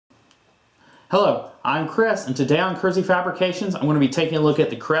Hello, I'm Chris, and today on Crazy Fabrications, I'm going to be taking a look at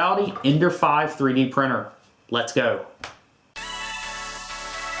the Creality Ender 5 3D printer. Let's go.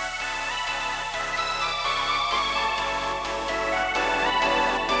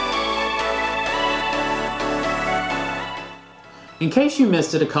 In case you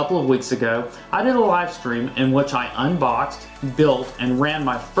missed it a couple of weeks ago, I did a live stream in which I unboxed, built, and ran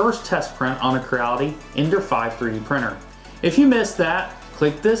my first test print on a Creality Ender 5 3D printer. If you missed that,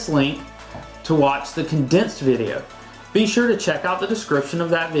 click this link to watch the condensed video. Be sure to check out the description of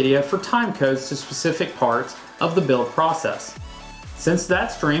that video for time codes to specific parts of the build process. Since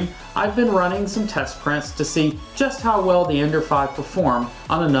that stream, I've been running some test prints to see just how well the Ender 5 performed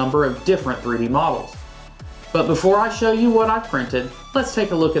on a number of different 3D models. But before I show you what I printed, let's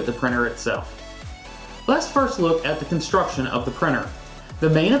take a look at the printer itself. Let's first look at the construction of the printer. The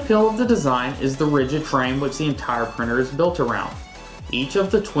main appeal of the design is the rigid frame which the entire printer is built around. Each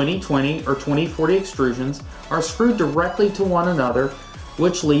of the 2020 or 2040 extrusions are screwed directly to one another,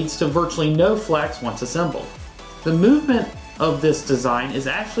 which leads to virtually no flex once assembled. The movement of this design is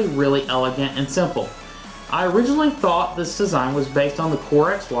actually really elegant and simple. I originally thought this design was based on the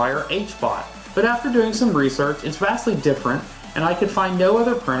Core XY or H-Bot, but after doing some research, it's vastly different, and I could find no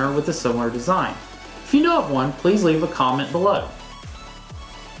other printer with a similar design. If you know of one, please leave a comment below.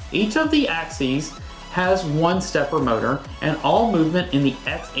 Each of the axes has one stepper motor, and all movement in the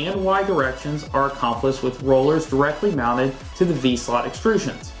X and Y directions are accomplished with rollers directly mounted to the V-slot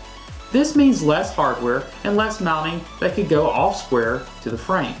extrusions. This means less hardware and less mounting that could go off square to the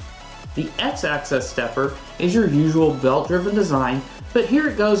frame. The X-axis stepper is your usual belt-driven design, but here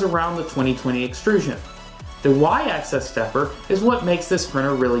it goes around the 2020 extrusion. The Y-axis stepper is what makes this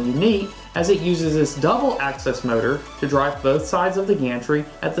printer really unique, as it uses this double-axis motor to drive both sides of the gantry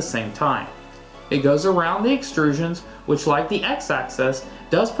at the same time. It goes around the extrusions, which, like the X-axis,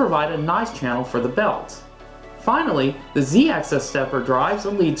 does provide a nice channel for the belts. Finally, the Z-axis stepper drives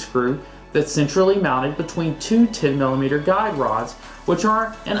a lead screw that's centrally mounted between two 10mm guide rods, which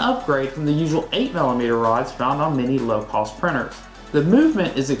are an upgrade from the usual 8mm rods found on many low-cost printers. The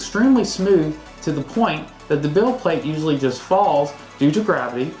movement is extremely smooth to the point that the build plate usually just falls due to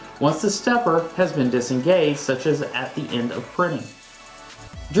gravity once the stepper has been disengaged, such as at the end of printing.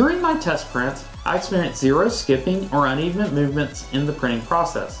 During my test prints, I experienced zero skipping or uneven movements in the printing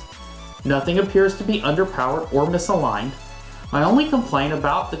process. Nothing appears to be underpowered or misaligned. My only complaint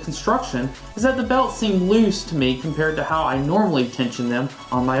about the construction is that the belts seem loose to me compared to how I normally tension them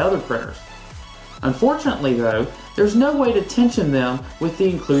on my other printers. Unfortunately though, there's no way to tension them with the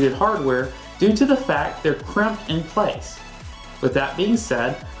included hardware due to the fact they're crimped in place. With that being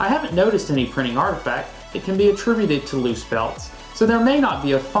said, I haven't noticed any printing artifact that can be attributed to loose belts, so there may not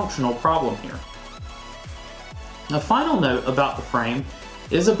be a functional problem here. A final note about the frame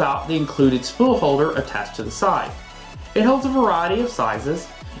is about the included spool holder attached to the side. It holds a variety of sizes,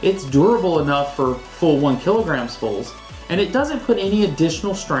 it's durable enough for full 1 kilogram spools, and it doesn't put any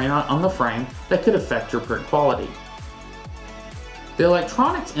additional strain on the frame that could affect your print quality. The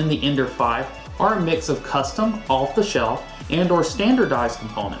electronics in the Ender 5 are a mix of custom, off-the-shelf, and/or standardized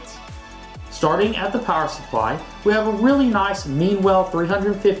components. Starting at the power supply, we have a really nice Meanwell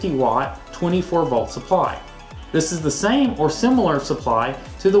 350 watt 24 volt supply. This is the same or similar supply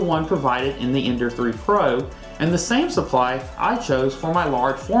to the one provided in the Ender 3 Pro, and the same supply I chose for my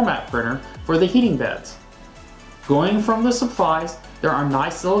large format printer for the heating beds. Going from the supplies, there are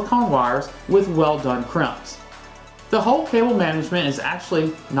nice silicone wires with well done crimps. The whole cable management is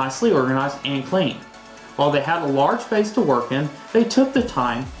actually nicely organized and clean. While they had a large space to work in, they took the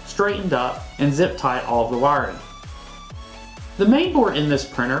time, straightened up, and zip tied all of the wiring. The main board in this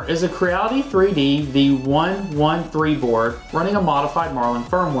printer is a Creality 3D V113 board running a modified Marlin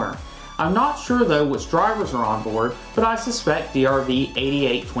firmware. I'm not sure though which drivers are on board, but I suspect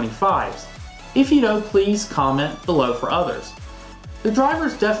DRV8825s. If you know, please comment below for others. The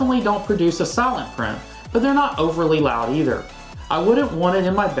drivers definitely don't produce a silent print, but they're not overly loud either. I wouldn't want it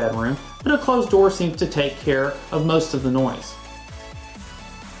in my bedroom, but a closed door seems to take care of most of the noise.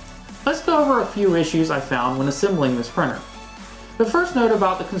 Let's go over a few issues I found when assembling this printer. The first note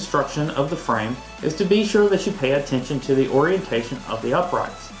about the construction of the frame is to be sure that you pay attention to the orientation of the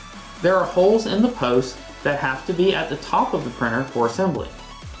uprights. There are holes in the posts that have to be at the top of the printer for assembly.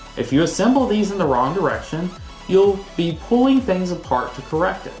 If you assemble these in the wrong direction, you'll be pulling things apart to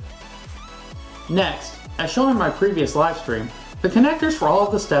correct it. Next, as shown in my previous live stream, the connectors for all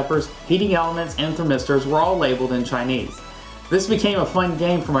of the steppers, heating elements, and thermistors were all labeled in Chinese. This became a fun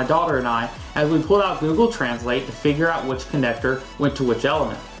game for my daughter and I as we pulled out Google Translate to figure out which connector went to which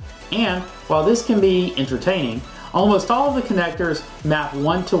element. And while this can be entertaining, Almost all of the connectors map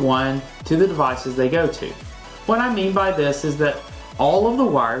one-to-one to the devices they go to. What I mean by this is that all of the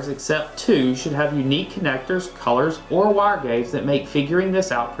wires except two should have unique connectors, colors, or wire gauge that make figuring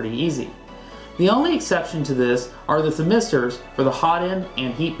this out pretty easy. The only exception to this are the thymistors for the hot end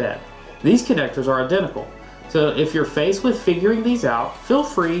and heat bed. These connectors are identical, so if you're faced with figuring these out, feel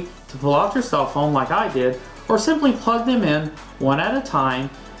free to pull out your cell phone like I did, or simply plug them in one at a time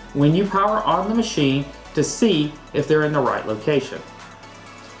when you power on the machine to see if they're in the right location.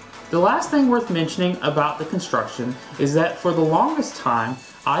 The last thing worth mentioning about the construction is that for the longest time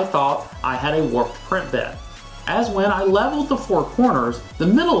I thought I had a warped print bed, as when I leveled the four corners, the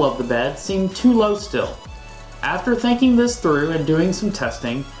middle of the bed seemed too low still. After thinking this through and doing some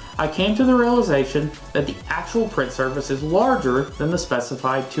testing, I came to the realization that the actual print surface is larger than the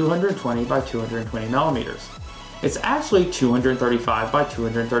specified 220 by 220 millimeters. It's actually 235 by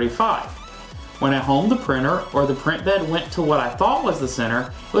 235. When I homed the printer, or the print bed went to what I thought was the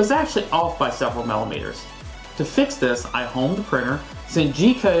center, it was actually off by several millimeters. To fix this, I homed the printer, sent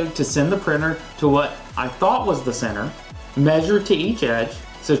G-code to send the printer to what I thought was the center, measured to each edge,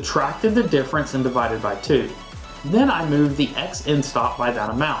 subtracted the difference and divided by 2. Then I moved the X end stop by that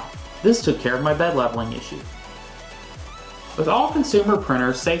amount. This took care of my bed leveling issue. With all consumer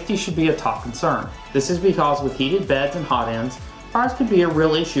printers, safety should be a top concern. This is because with heated beds and hot ends, fires could be a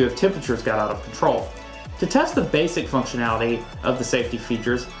real issue if temperatures got out of control. To test the basic functionality of the safety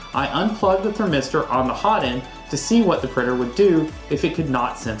features, I unplugged the thermistor on the hot end to see what the printer would do if it could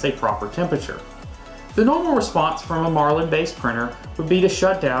not sense a proper temperature. The normal response from a Marlin-based printer would be to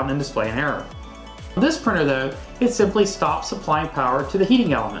shut down and display an error. On this printer though, it simply stopped supplying power to the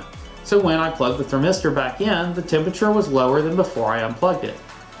heating element. So when I plugged the thermistor back in, the temperature was lower than before I unplugged it.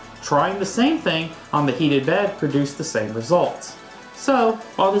 Trying the same thing on the heated bed produced the same results. So,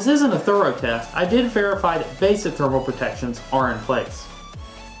 while this isn't a thorough test, I did verify that basic thermal protections are in place.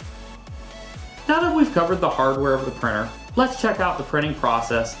 Now that we've covered the hardware of the printer, let's check out the printing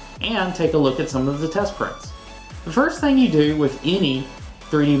process and take a look at some of the test prints. The first thing you do with any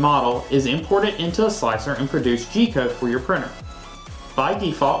 3D model is import it into a slicer and produce G-code for your printer. By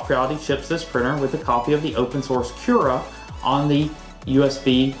default, Creality ships this printer with a copy of the open source Cura on the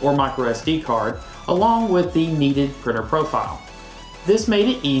USB or microSD card, along with the needed printer profile. This made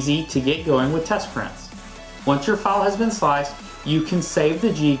it easy to get going with test prints. Once your file has been sliced, you can save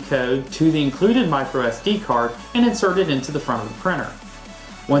the G-code to the included microSD card and insert it into the front of the printer.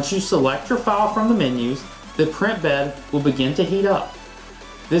 Once you select your file from the menus, the print bed will begin to heat up.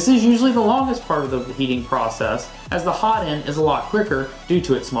 This is usually the longest part of the heating process, as the hot end is a lot quicker due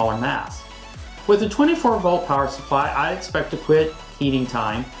to its smaller mass. With a 24-volt power supply, I expect a quick heating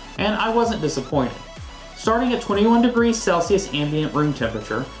time, and I wasn't disappointed. Starting at 21 degrees Celsius ambient room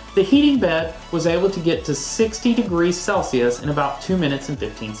temperature, the heating bed was able to get to 60 degrees Celsius in about 2 minutes and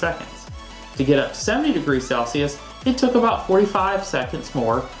 15 seconds. To get up to 70 degrees Celsius, it took about 45 seconds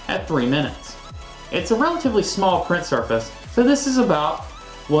more at 3 minutes. It's a relatively small print surface, so this is about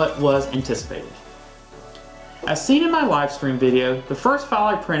what was anticipated. As seen in my live stream video, the first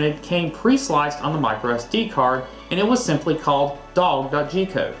file I printed came pre-sliced on the microSD card, and it was simply called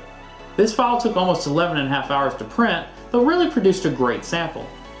dog.gcode. This file took almost 11.5 hours to print, but really produced a great sample.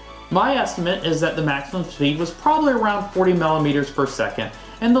 My estimate is that the maximum speed was probably around 40 millimeters per second,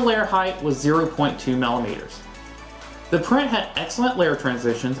 and the layer height was 0.2 millimeters. The print had excellent layer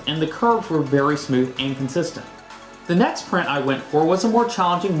transitions, and the curves were very smooth and consistent. The next print I went for was a more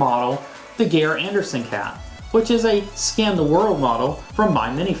challenging model, the Gear Anderson cat, which is a Scan the World model from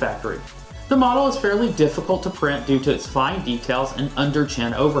My Mini Factory. The model is fairly difficult to print due to its fine details and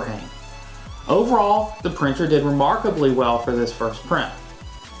under-chin overhang. Overall, the printer did remarkably well for this first print.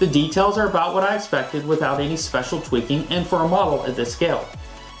 The details are about what I expected without any special tweaking and for a model at this scale.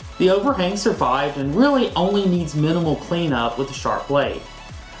 The overhang survived and really only needs minimal cleanup with a sharp blade.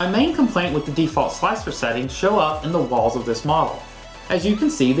 My main complaint with the default slicer settings show up in the walls of this model. As you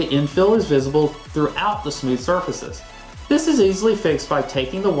can see, the infill is visible throughout the smooth surfaces. This is easily fixed by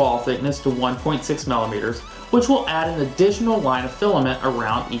taking the wall thickness to 1.6 millimeters, which will add an additional line of filament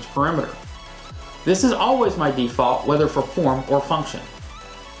around each perimeter. This is always my default, whether for form or function.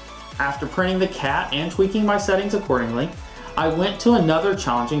 After printing the cat and tweaking my settings accordingly, I went to another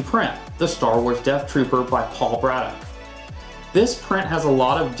challenging print, the Star Wars Death Trooper by Paul Braddock. This print has a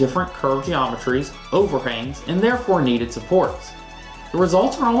lot of different curved geometries, overhangs, and therefore needed supports. The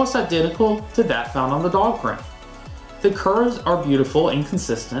results are almost identical to that found on the dog print. The curves are beautiful and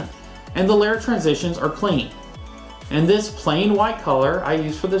consistent, and the layer transitions are clean. In this plain white color I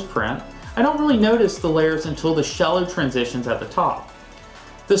used for this print, I don't really notice the layers until the shallow transitions at the top.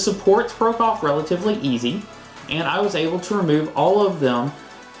 The supports broke off relatively easy, and I was able to remove all of them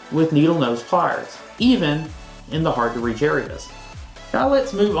with needle nose pliers, even in the hard to reach areas. Now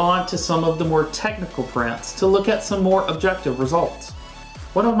let's move on to some of the more technical prints to look at some more objective results.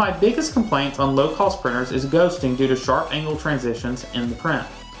 One of my biggest complaints on low-cost printers is ghosting due to sharp angle transitions in the print.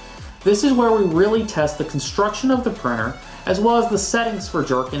 This is where we really test the construction of the printer as well as the settings for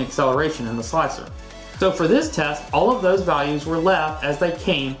jerk and acceleration in the slicer. So for this test, all of those values were left as they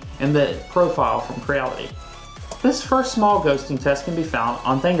came in the profile from Creality. This first small ghosting test can be found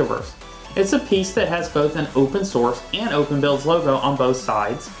on Thingiverse. It's a piece that has both an open source and OpenBuild's logo on both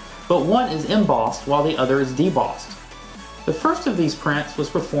sides, but one is embossed while the other is debossed. The first of these prints was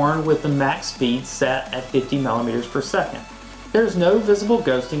performed with the max speed set at 50 millimeters per second. There is no visible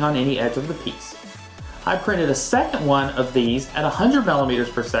ghosting on any edge of the piece. I printed a second one of these at 100 millimeters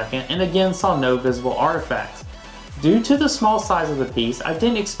per second and again saw no visible artifacts. Due to the small size of the piece, I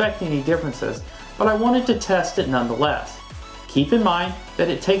didn't expect any differences, but I wanted to test it nonetheless. Keep in mind that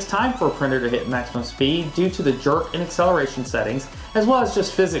it takes time for a printer to hit maximum speed due to the jerk and acceleration settings, as well as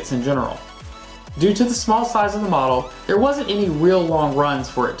just physics in general. Due to the small size of the model, there wasn't any real long runs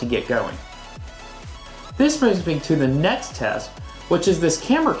for it to get going. This brings me to the next test, which is this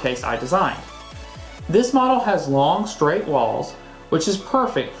camera case I designed. This model has long, straight walls, which is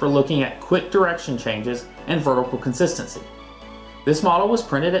perfect for looking at quick direction changes and vertical consistency. This model was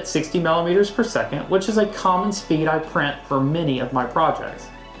printed at 60 millimeters per second, which is a common speed I print for many of my projects.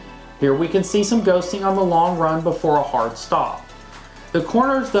 Here we can see some ghosting on the long run before a hard stop. The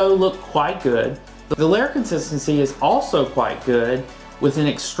corners though look quite good. The layer consistency is also quite good with an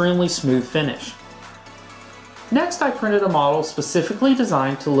extremely smooth finish. Next, I printed a model specifically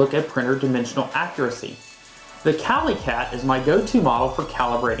designed to look at printer dimensional accuracy. The CaliCat is my go-to model for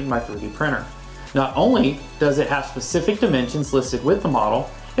calibrating my 3D printer. Not only does it have specific dimensions listed with the model,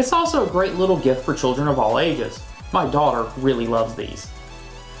 it's also a great little gift for children of all ages. My daughter really loves these.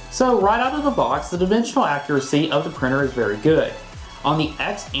 So right out of the box, the dimensional accuracy of the printer is very good. On the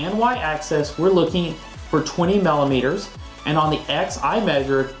X and Y axis, we're looking for 20 millimeters, and on the X I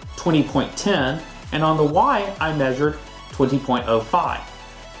measured 20.10, and on the Y I measured 20.05.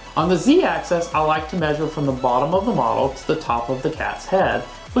 On the Z axis, I like to measure from the bottom of the model to the top of the cat's head,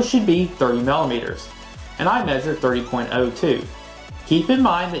 which should be 30 millimeters, and I measured 30.02. Keep in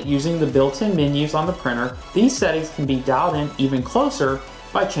mind that using the built-in menus on the printer, these settings can be dialed in even closer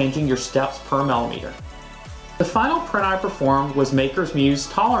by changing your steps per millimeter. The final print I performed was Maker's Muse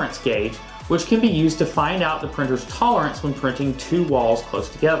tolerance gauge, which can be used to find out the printer's tolerance when printing two walls close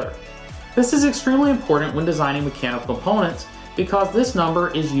together. This is extremely important when designing mechanical components because this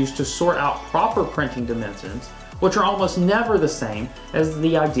number is used to sort out proper printing dimensions, which are almost never the same as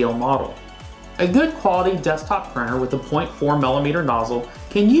the ideal model. A good quality desktop printer with a 0.4mm nozzle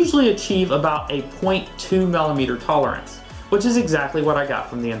can usually achieve about a 0.2mm tolerance, which is exactly what I got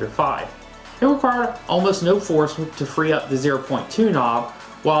from the Ender 5. It required almost no force to free up the 0.2 knob,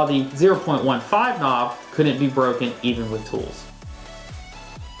 while the 0.15 knob couldn't be broken even with tools.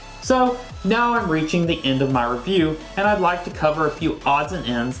 So now I'm reaching the end of my review, and I'd like to cover a few odds and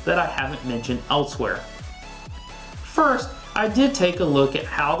ends that I haven't mentioned elsewhere. First, I did take a look at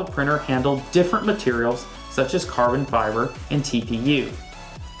how the printer handled different materials such as carbon fiber and TPU.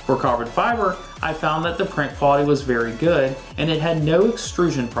 For carbon fiber, I found that the print quality was very good and it had no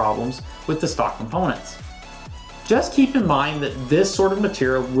extrusion problems with the stock components. Just keep in mind that this sort of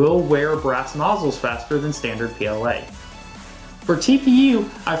material will wear brass nozzles faster than standard PLA. For TPU,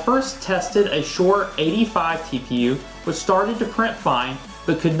 I first tested a Shore 85 TPU, which started to print fine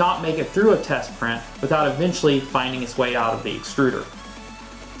but could not make it through a test print without eventually finding its way out of the extruder.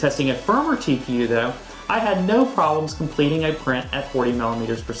 Testing a firmer TPU though, I had no problems completing a print at 40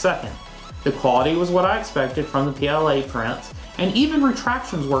 millimeters per second. The quality was what I expected from the PLA prints, and even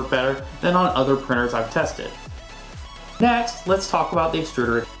retractions work better than on other printers I've tested. Next, let's talk about the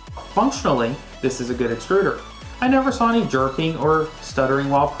extruder. Functionally, this is a good extruder. I never saw any jerking or stuttering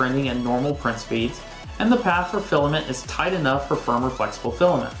while printing at normal print speeds, and the path for filament is tight enough for firmer flexible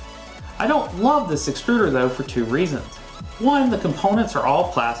filament. I don't love this extruder though for two reasons. One, the components are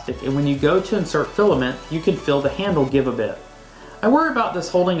all plastic, and when you go to insert filament, you can feel the handle give a bit. I worry about this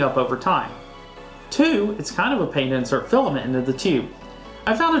holding up over time. Two, it's kind of a pain to insert filament into the tube.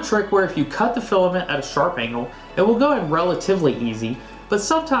 I found a trick where if you cut the filament at a sharp angle, it will go in relatively easy, but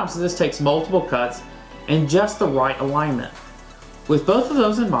sometimes this takes multiple cuts and just the right alignment. With both of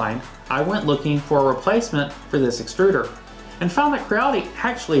those in mind, I went looking for a replacement for this extruder, and found that Creality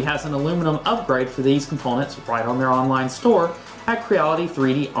actually has an aluminum upgrade for these components right on their online store at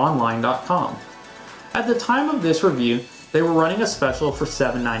creality3donline.com. At the time of this review, they were running a special for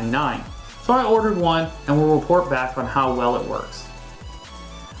 $7.99. so I ordered one and will report back on how well it works.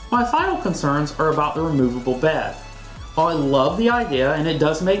 My final concerns are about the removable bed. While I love the idea and it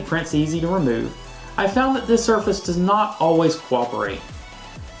does make prints easy to remove, I found that this surface does not always cooperate.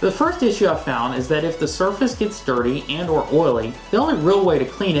 The first issue I found is that if the surface gets dirty and or oily, the only real way to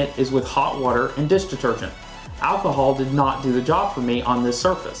clean it is with hot water and dish detergent. Alcohol did not do the job for me on this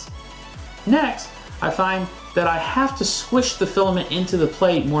surface. Next, I find that I have to squish the filament into the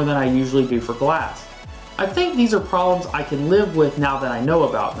plate more than I usually do for glass. I think these are problems I can live with now that I know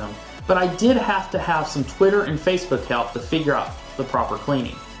about them, but I did have to have some Twitter and Facebook help to figure out the proper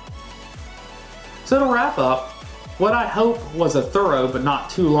cleaning. So to wrap up, what I hope was a thorough but not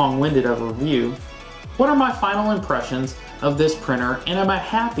too long-winded of a review, what are my final impressions of this printer and am I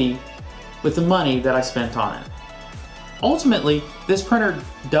happy with the money that I spent on it? Ultimately, this printer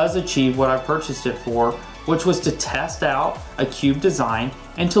does achieve what I purchased it for, which was to test out a cube design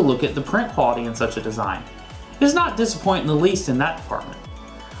and to look at the print quality in such a design. It does not disappoint in the least in that department.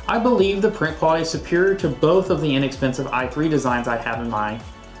 I believe the print quality is superior to both of the inexpensive i3 designs I have in my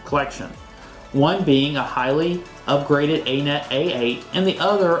collection. One being a highly upgraded ANET A8 and the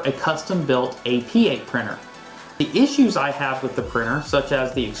other a custom-built AP8 printer. The issues I have with the printer, such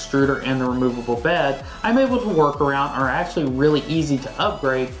as the extruder and the removable bed, I'm able to work around and are actually really easy to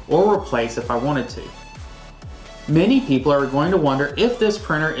upgrade or replace if I wanted to. Many people are going to wonder if this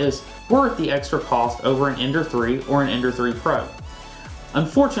printer is worth the extra cost over an Ender 3 or an Ender 3 Pro.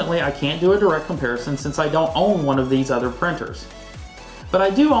 Unfortunately, I can't do a direct comparison since I don't own one of these other printers. But I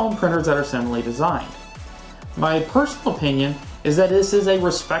do own printers that are similarly designed. My personal opinion is that this is a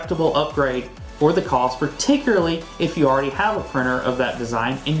respectable upgrade for the cost, particularly if you already have a printer of that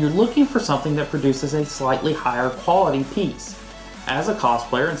design and you're looking for something that produces a slightly higher quality piece. As a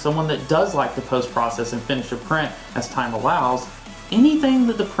cosplayer and someone that does like to post-process and finish a print as time allows, anything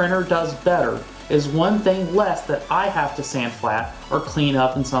that the printer does better is one thing less that I have to sand flat or clean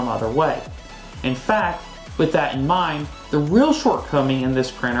up in some other way. In fact, with that in mind, the real shortcoming in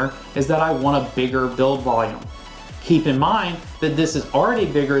this printer is that I want a bigger build volume. Keep in mind that this is already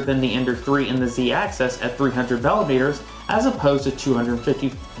bigger than the Ender 3 and the Z-Axis at 300 millimeters as opposed to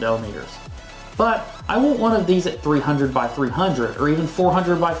 250 millimeters. But I want one of these at 300 by 300 or even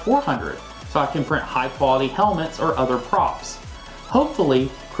 400 by 400 so I can print high quality helmets or other props. Hopefully,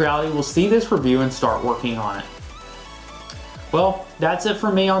 Creality will see this review and start working on it. Well, that's it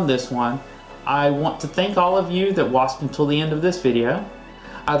for me on this one. I want to thank all of you that watched until the end of this video.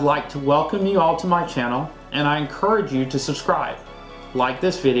 I'd like to welcome you all to my channel and I encourage you to subscribe, like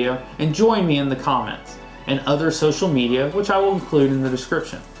this video, and join me in the comments and other social media which I will include in the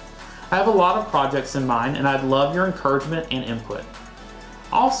description. I have a lot of projects in mind and I'd love your encouragement and input.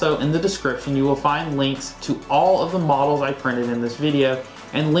 Also in the description you will find links to all of the models I printed in this video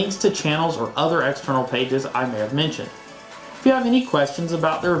and links to channels or other external pages I may have mentioned. If you have any questions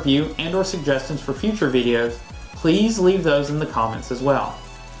about the review and or suggestions for future videos, please leave those in the comments as well.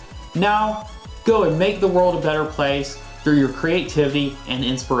 Now, go and make the world a better place through your creativity and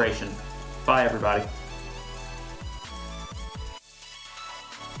inspiration. Bye everybody.